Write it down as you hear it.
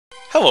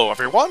Hello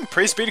everyone,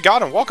 praise be to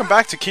God, and welcome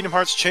back to Kingdom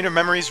Hearts Chain of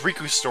Memories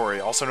Riku's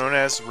Story, also known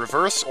as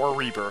Reverse or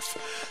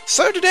Rebirth.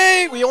 So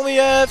today, we only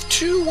have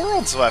 2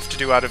 worlds left to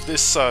do out of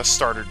this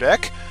starter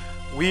deck.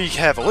 We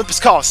have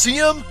Olympus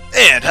Colosseum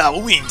and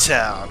Halloween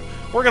Town.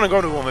 We're gonna go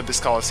to Olympus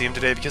Colosseum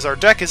today because our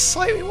deck is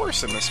slightly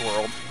worse in this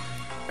world.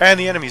 And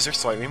the enemies are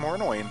slightly more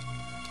annoying.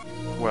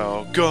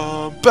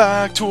 Welcome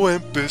back to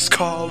Olympus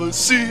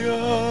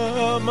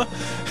Colosseum!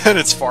 And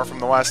it's far from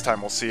the last time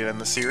we'll see it in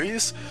the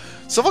series.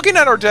 So looking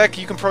at our deck,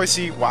 you can probably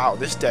see, wow,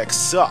 this deck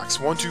sucks.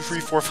 1, 2, 3,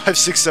 4, 5,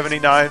 6, 7,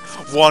 8, 9,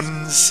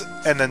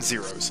 1s, and then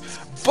 0s.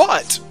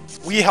 But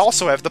we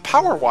also have the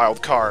Power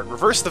Wild card.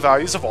 Reverse the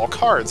values of all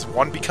cards.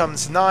 1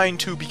 becomes 9,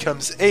 2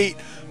 becomes 8,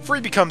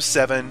 3 becomes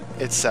 7,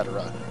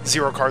 etc.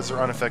 0 cards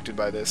are unaffected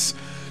by this.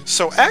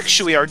 So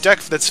actually, our deck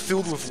that's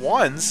filled with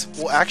 1s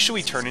will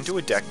actually turn into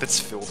a deck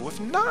that's filled with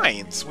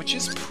 9s, which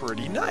is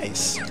pretty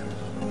nice.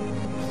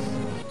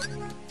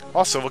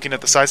 Also, looking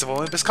at the size of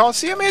Olympus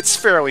Colosseum, it's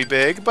fairly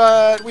big,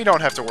 but we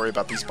don't have to worry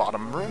about these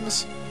bottom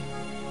rooms.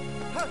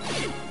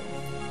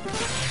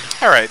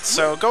 Alright,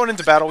 so going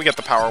into battle, we get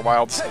the Power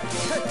Wilds.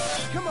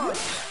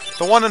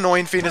 The one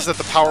annoying thing is that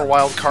the Power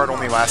Wild card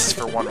only lasts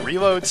for 1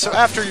 reload, so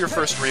after your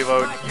first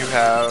reload, you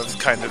have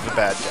kind of a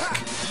bad deck.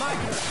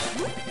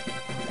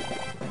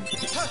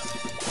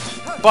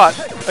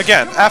 But,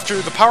 again,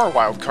 after the Power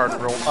Wild card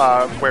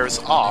wears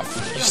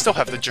off, you still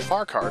have the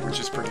Jafar card, which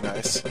is pretty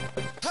nice.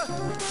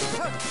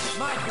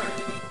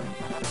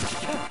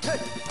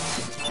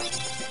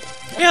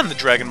 And the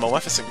Dragon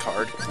Maleficent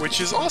card, which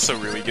is also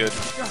really good.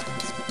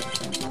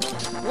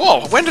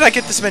 Whoa, when did I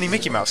get this many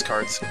Mickey Mouse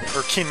cards?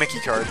 Or King Mickey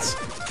cards?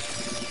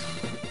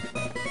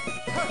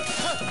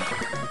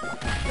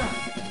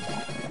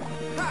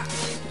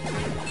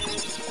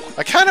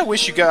 I kinda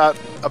wish you got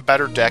a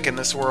better deck in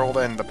this world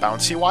and the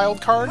Bouncy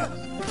Wild card.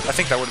 I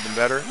think that would have been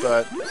better,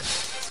 but...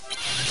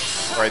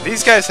 Alright,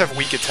 these guys have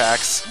weak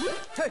attacks,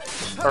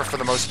 or for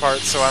the most part,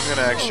 so I'm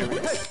gonna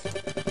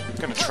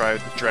try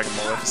Dragon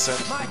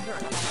Maleficent.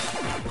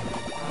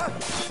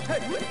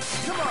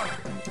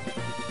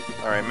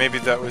 Alright, maybe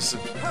that was a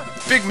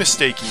big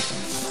mistakey.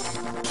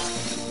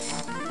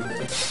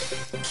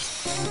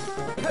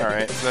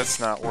 Alright, that's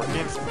not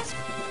working.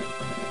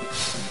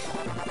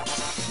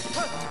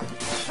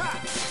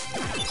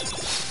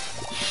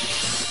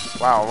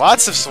 Wow,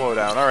 lots of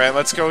slowdown. Alright,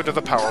 let's go to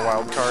the Power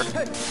Wild card.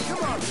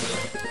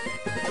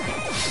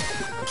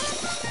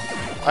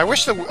 I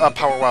wish the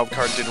Power Wild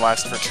card did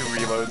last for 2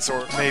 reloads,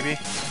 or maybe.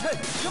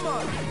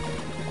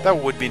 That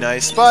would be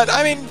nice, but,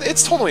 I mean,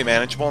 it's totally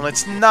manageable, and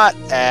it's not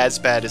as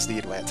bad as the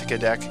Atlantica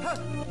deck.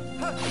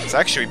 It's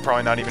actually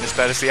probably not even as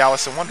bad as the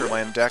Alice in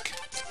Wonderland deck.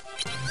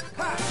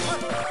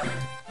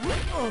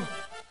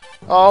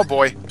 Oh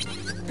boy.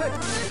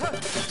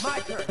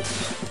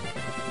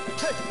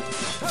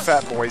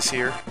 Fat boys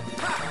here.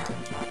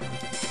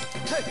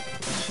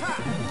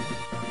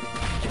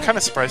 I'm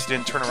kinda surprised he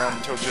didn't turn around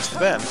until just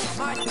then.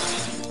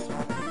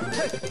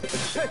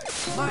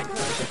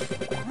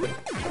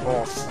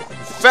 Oh,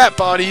 fat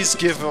bodies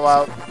give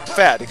out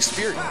fat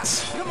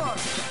experience.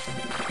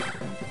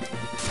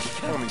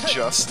 Only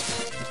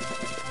just.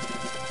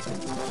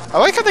 I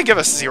like how they give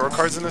us 0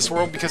 cards in this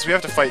world because we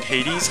have to fight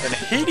Hades, and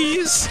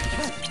Hades,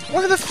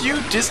 one of the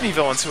few Disney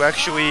villains who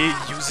actually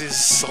uses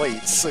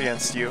slates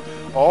against you.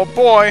 Oh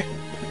boy!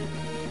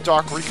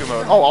 Dark Riku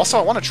mode. Oh, also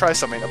I want to try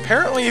something.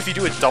 Apparently if you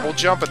do a double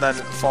jump and then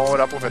follow it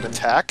up with an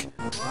attack...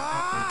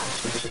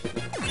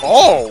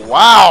 Oh,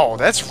 wow!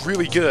 That's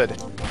really good.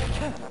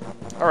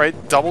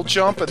 Alright, double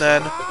jump and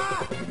then...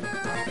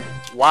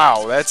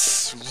 Wow,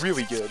 that's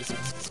really good.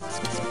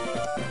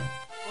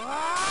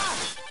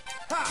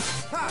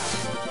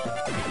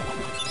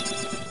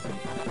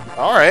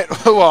 Alright,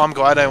 well, I'm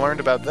glad I learned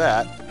about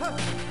that.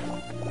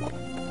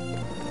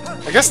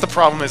 I guess the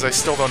problem is I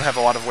still don't have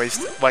a lot of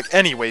ways,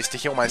 any ways to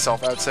heal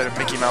myself outside of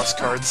Mickey Mouse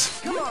cards.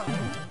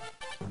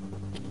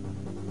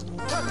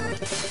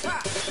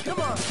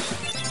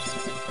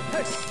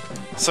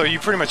 So you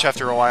pretty much have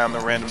to rely on the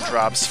random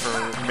drops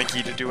for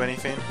Mickey to do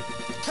anything.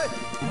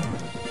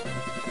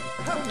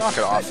 Knock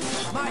it off.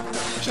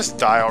 Just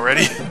die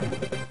already.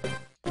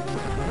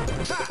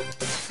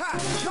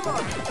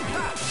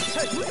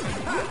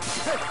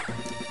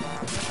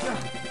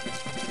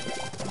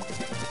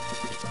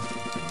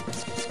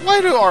 Why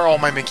are all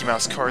my Mickey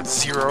Mouse cards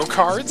 0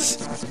 cards?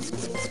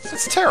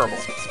 That's terrible.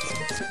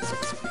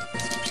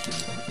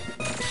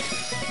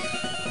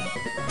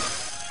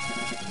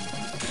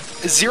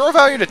 Zero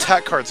valued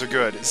attack cards are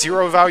good.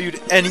 0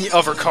 valued any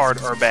other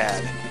card are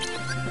bad.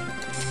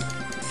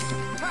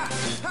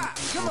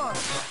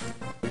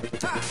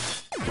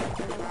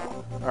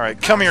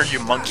 Alright, come here, you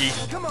monkey.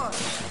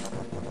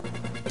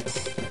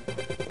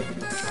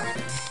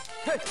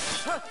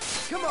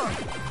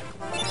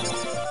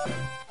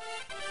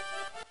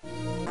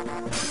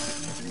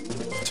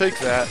 Take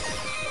that.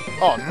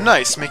 Oh,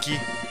 nice, Mickey.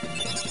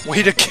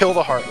 Way to kill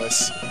the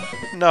Heartless.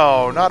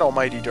 No, not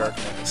Almighty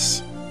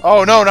Darkness.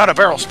 Oh no, not a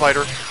Barrel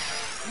Spider.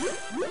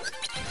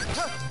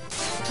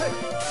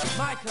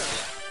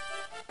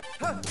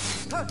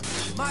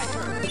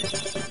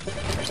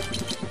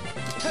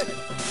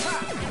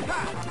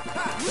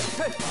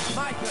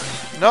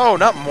 No,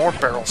 not more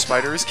barrel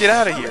spiders. Get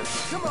out of here.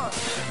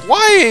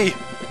 Why?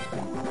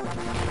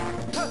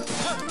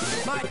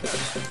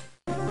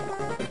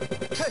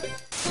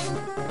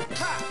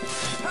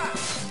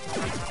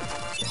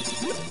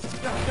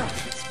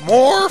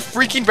 More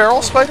freaking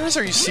barrel spiders?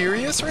 Are you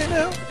serious right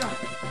now?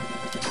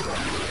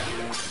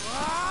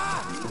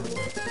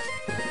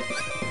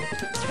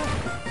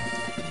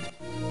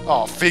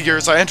 Oh,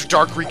 figures. I enter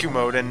Dark Riku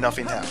mode and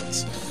nothing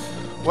happens.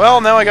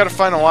 Well, now I gotta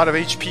find a lot of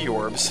HP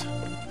orbs,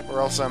 or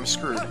else I'm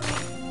screwed.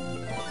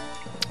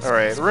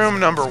 Alright, room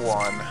number 1.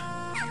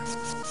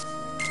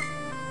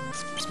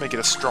 Let's make it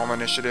a strong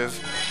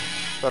initiative.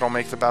 That'll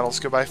make the battles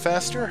go by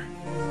faster.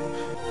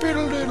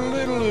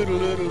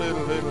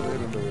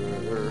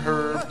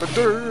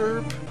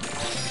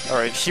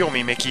 Alright, heal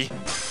me, Mickey.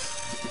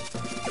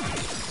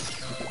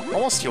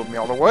 Almost healed me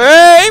all the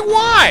way.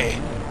 Why?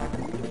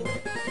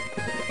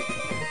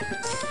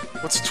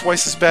 What's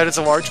twice as bad as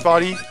a large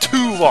body?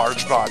 2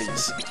 large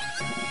bodies.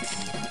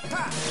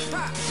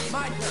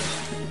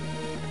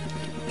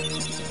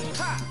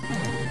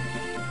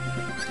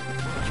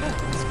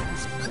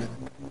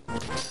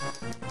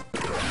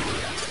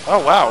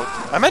 Oh wow,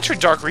 I'm entering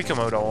Dark Riku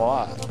mode a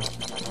lot.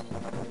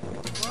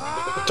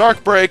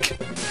 Dark Break!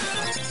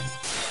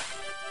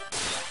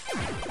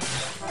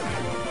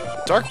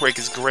 Dark Break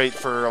is great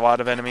for a lot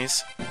of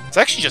enemies. It's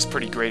actually just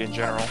pretty great in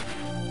general.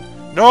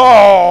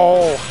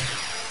 No!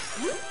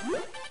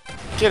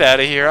 Get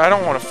out of here. I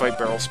don't want to fight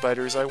barrel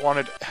spiders. I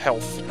wanted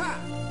health.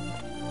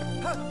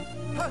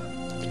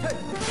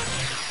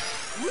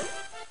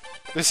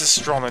 This is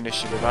strong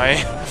initiative.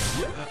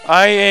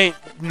 I ain't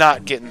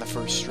not getting the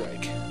first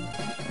strike.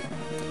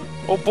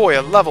 Oh boy,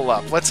 a level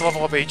up. Let's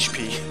level up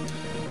HP.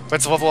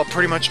 Let's level up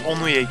pretty much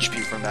only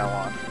HP from now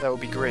on. That would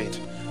be great.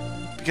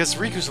 Because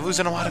Riku's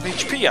losing a lot of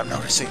HP, I'm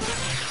noticing.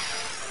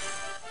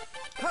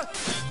 A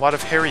lot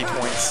of hairy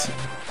points.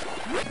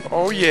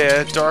 Oh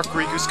yeah, Dark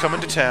Riku's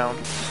coming to town.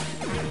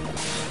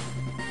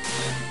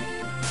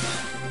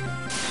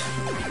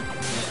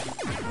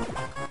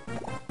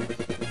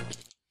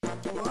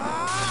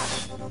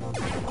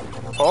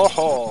 Ho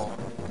ho!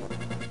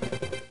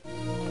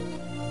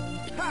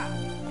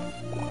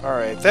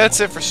 Alright, that's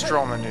it for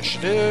strong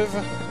initiative.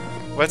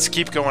 Let's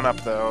keep going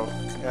up though,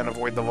 and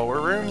avoid the lower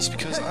rooms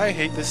because I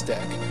hate this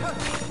deck.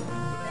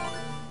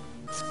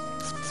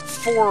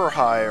 4 or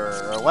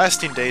higher.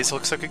 Lasting Days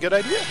looks like a good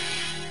idea.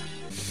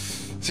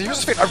 So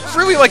here's the thing, I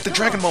really like the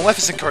Dragon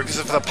Maleficent card because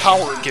of the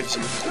power it gives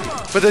you.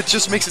 But it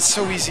just makes it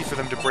so easy for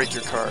them to break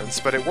your cards.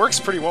 But it works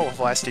pretty well with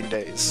Lasting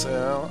Days,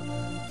 so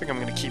I think I'm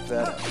going to keep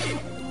that up.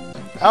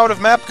 Out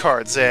of map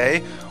cards,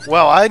 eh?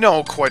 Well, I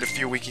know quite a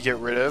few we could get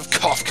rid of.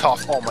 Cough,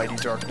 cough, Almighty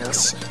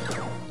Darkness.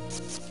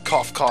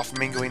 Cough, cough,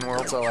 Mingling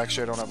Worlds. Oh,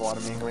 actually, I don't have a lot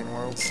of Mingling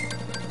Worlds.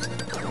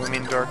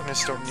 Looming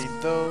Darkness, don't need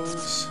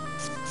those.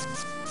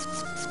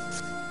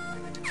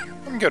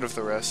 I'm good with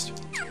the rest.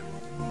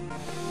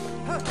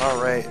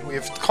 Alright, we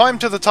have climbed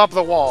to the top of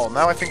the wall.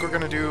 Now I think we're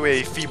going to do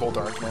a Feeble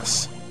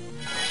Darkness.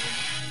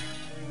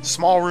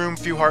 Small room,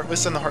 few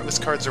Heartless, and the Heartless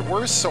cards are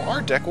worse, so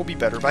our deck will be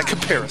better by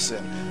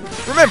comparison.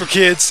 Remember,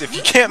 kids, if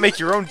you can't make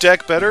your own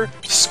deck better,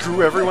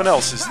 screw everyone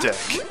else's deck.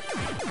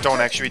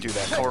 Don't actually do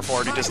that. Colorful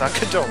Arty does not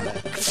condone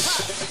that.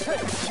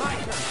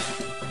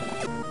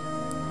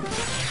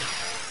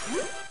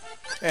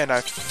 And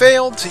I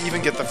failed to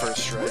even get the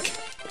first strike.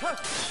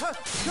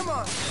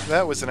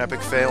 That was an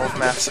epic fail of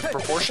massive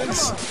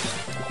proportions.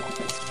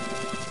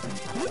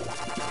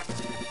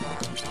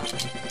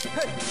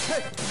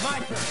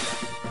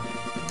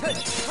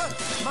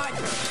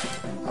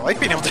 I like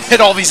being able to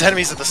hit all these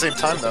enemies at the same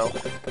time, though.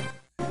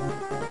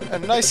 A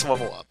nice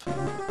level up.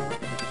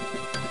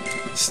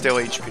 Still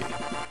HP.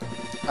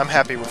 I'm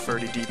happy with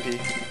 30 DP.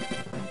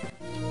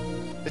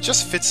 It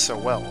just fits so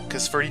well,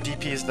 because 30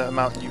 DP is the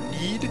amount you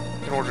need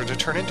in order to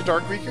turn into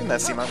Dark Riku, and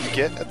that's the amount you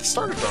get at the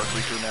start of Dark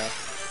Riku now.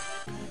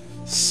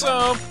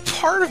 So,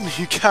 part of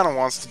me kind of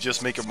wants to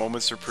just make a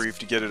moment's reprieve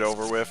to get it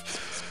over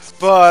with,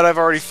 but I've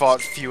already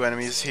fought a few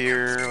enemies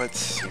here. Let's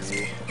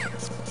see.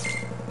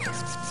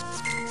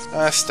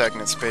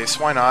 Stagnant Space,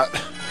 why not?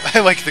 I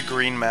like the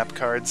green map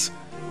cards.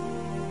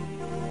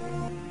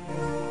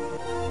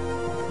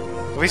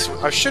 At least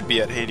I should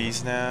be at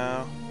Hades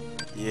now.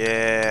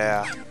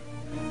 Yeah.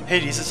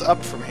 Hades is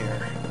up from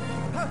here.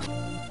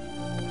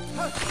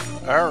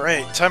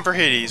 Alright, time for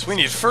Hades. We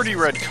need 30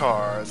 red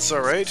cards.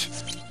 Alright.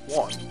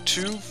 1,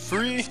 2,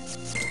 3,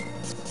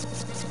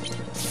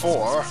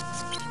 4,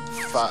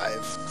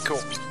 5. Cool.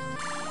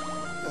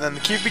 And then the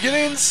key of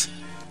beginnings.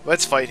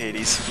 Let's fight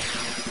Hades.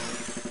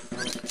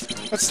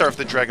 Let's start with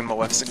the Dragon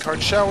Maleficent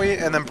card, shall we?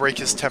 And then break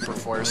his Temper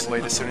Flare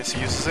Slate as soon as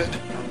he uses it.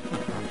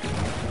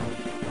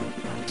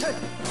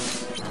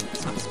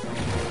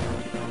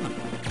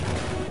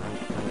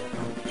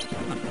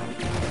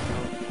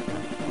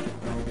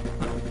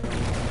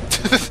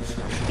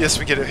 Yes,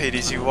 we get it,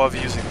 Hades. You love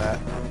using that.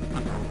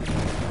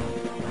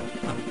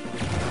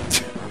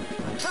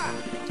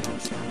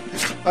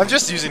 I'm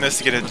just using this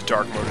to get into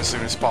dark mode as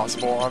soon as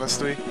possible,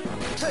 honestly.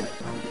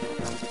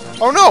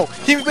 Oh no!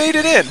 He made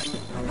it in!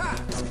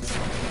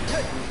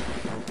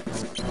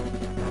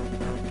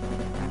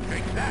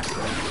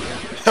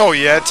 Oh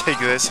yeah, take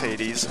this,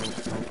 Hades.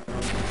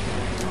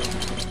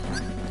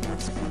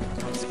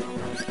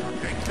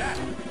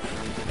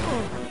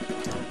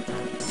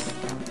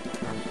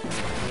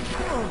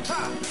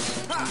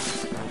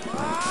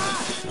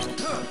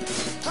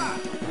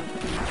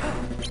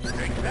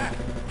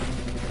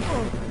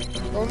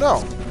 Oh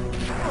no!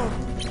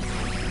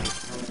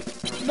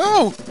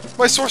 No!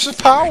 My source of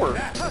power!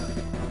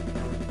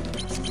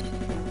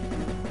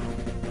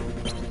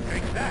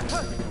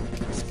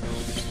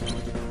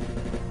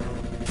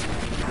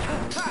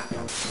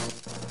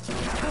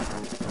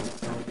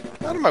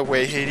 Out of my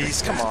way,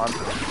 Hades, come on.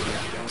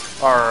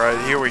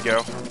 Alright, here we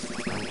go.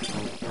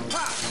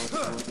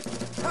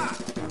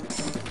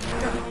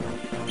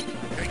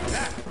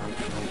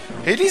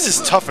 Hades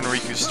is tough in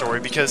Riku's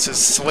story because his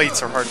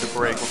slates are hard to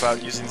break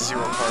without using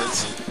zero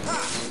cards.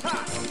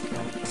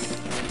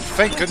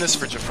 Thank goodness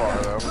for Jafar,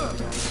 though.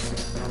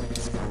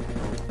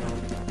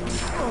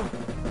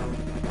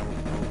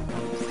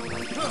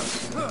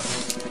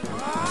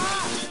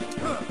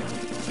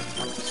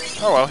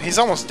 Oh well, he's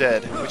almost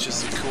dead, which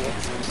is cool.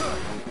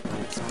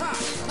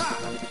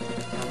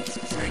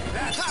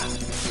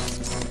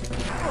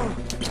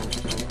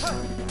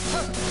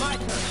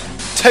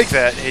 Take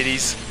that,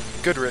 Hades.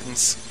 Good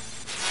riddance.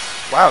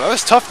 Wow, that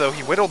was tough though.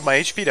 He whittled my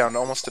HP down to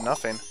almost to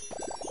nothing.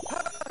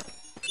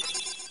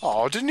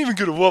 Aw, didn't even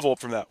get a level up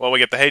from that. Well, we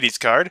get the Hades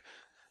card.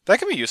 That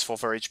can be useful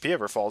if our HP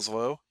ever falls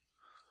low.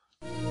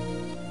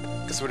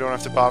 Because we don't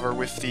have to bother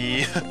with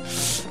the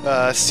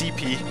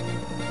CP.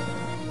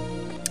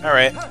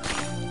 Alright.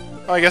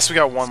 Well, I guess we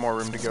got one more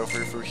room to go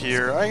through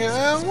here.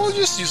 We'll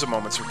just use a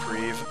moment's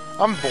reprieve.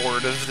 I'm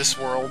bored of this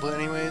world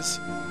anyways.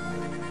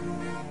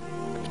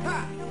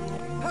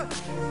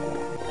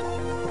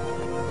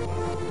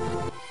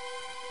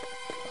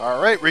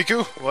 Alright,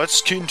 Riku,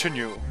 let's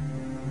continue.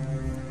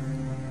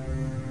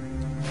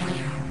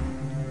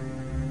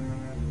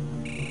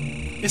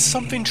 Is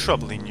something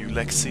troubling you,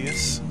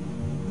 Lexaeus?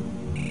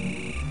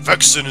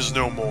 Vexen is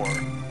no more.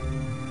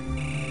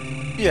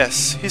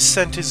 Yes, his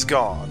scent is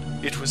gone.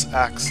 It was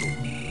Axel.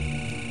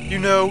 You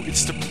know,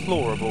 it's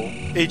deplorable,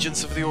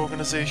 agents of the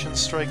organization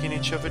striking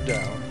each other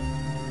down.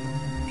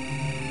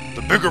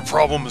 The bigger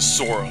problem is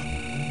Sora.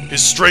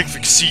 His strength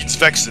exceeds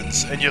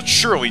Vexen's, and yet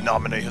surely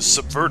Naminé has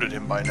subverted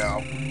him by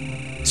now.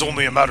 It's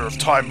only a matter of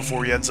time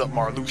before he ends up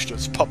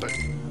Marluxia's puppet.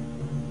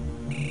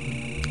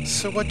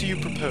 So what do you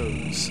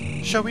propose?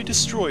 Shall we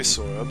destroy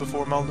Sora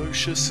before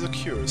Marluxia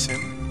secures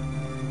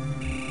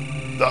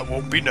him? That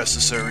won't be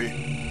necessary.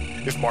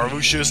 If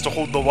Marluxia is to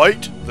hold the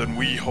light, then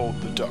we hold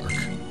the dark.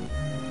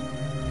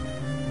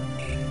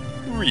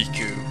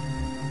 Riku.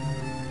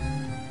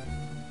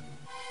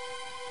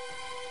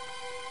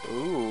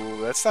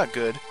 Ooh, that's not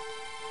good.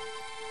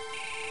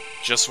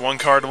 Just one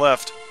card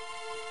left.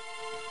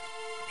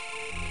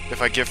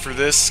 If I get through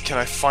this, can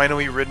I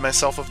finally rid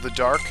myself of the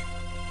dark?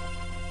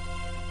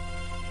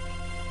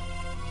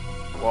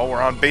 Well,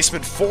 we're on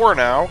basement 4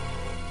 now,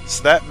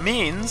 so that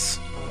means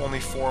only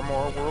 4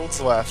 more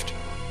worlds left.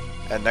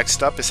 And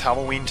next up is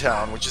Halloween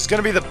Town, which is going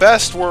to be the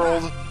best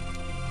world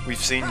we've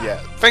seen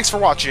yet. Thanks for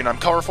watching. I'm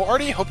Colorful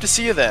Arty. Hope to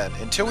see you then.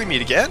 Until we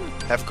meet again,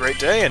 have a great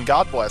day and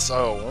God bless.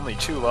 Oh, only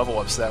 2 level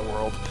ups that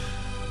world.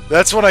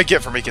 That's what I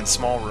get for making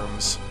small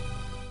rooms.